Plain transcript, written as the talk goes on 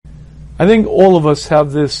I think all of us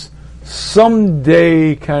have this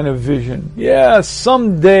someday kind of vision. Yeah,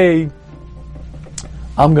 someday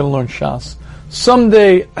I'm going to learn Shas.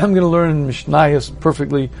 Someday I'm going to learn Mishnayos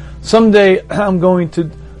perfectly. Someday I'm going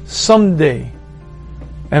to... Someday.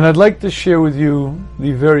 And I'd like to share with you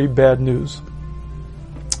the very bad news.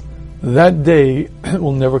 That day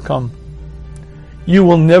will never come. You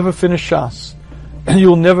will never finish Shas. You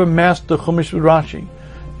will never master Chumash with Rashi.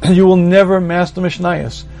 You will never master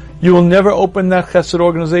Mishnayos. You will never open that Chesed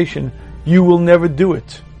organization. You will never do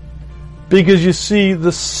it. Because you see,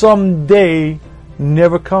 the someday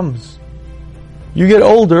never comes. You get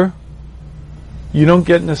older, you don't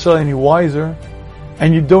get necessarily any wiser,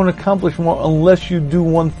 and you don't accomplish more unless you do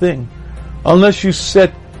one thing. Unless you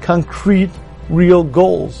set concrete, real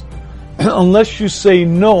goals. Unless you say,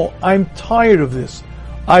 no, I'm tired of this.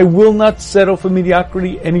 I will not settle for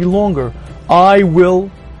mediocrity any longer. I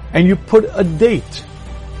will, and you put a date.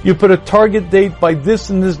 You put a target date by this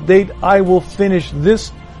and this date, I will finish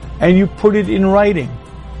this, and you put it in writing.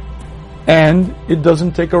 And it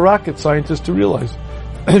doesn't take a rocket scientist to realize.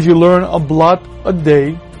 If you learn a blot a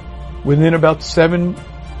day, within about 7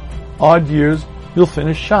 odd years, you'll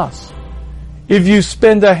finish Shas. If you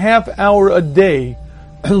spend a half hour a day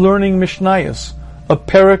learning Mishnayos, a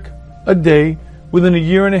perek a day, within a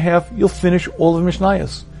year and a half, you'll finish all of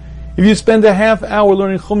Mishnayos. If you spend a half hour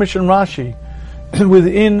learning Chumash and Rashi,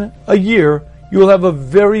 within a year, you will have a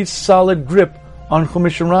very solid grip on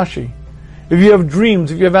Chumash and Rashi. If you have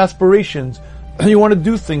dreams, if you have aspirations, you want to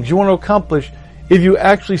do things, you want to accomplish, if you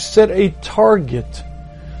actually set a target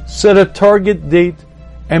date,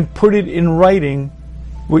 and put it in writing,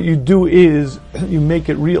 what you do is you make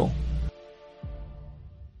it real.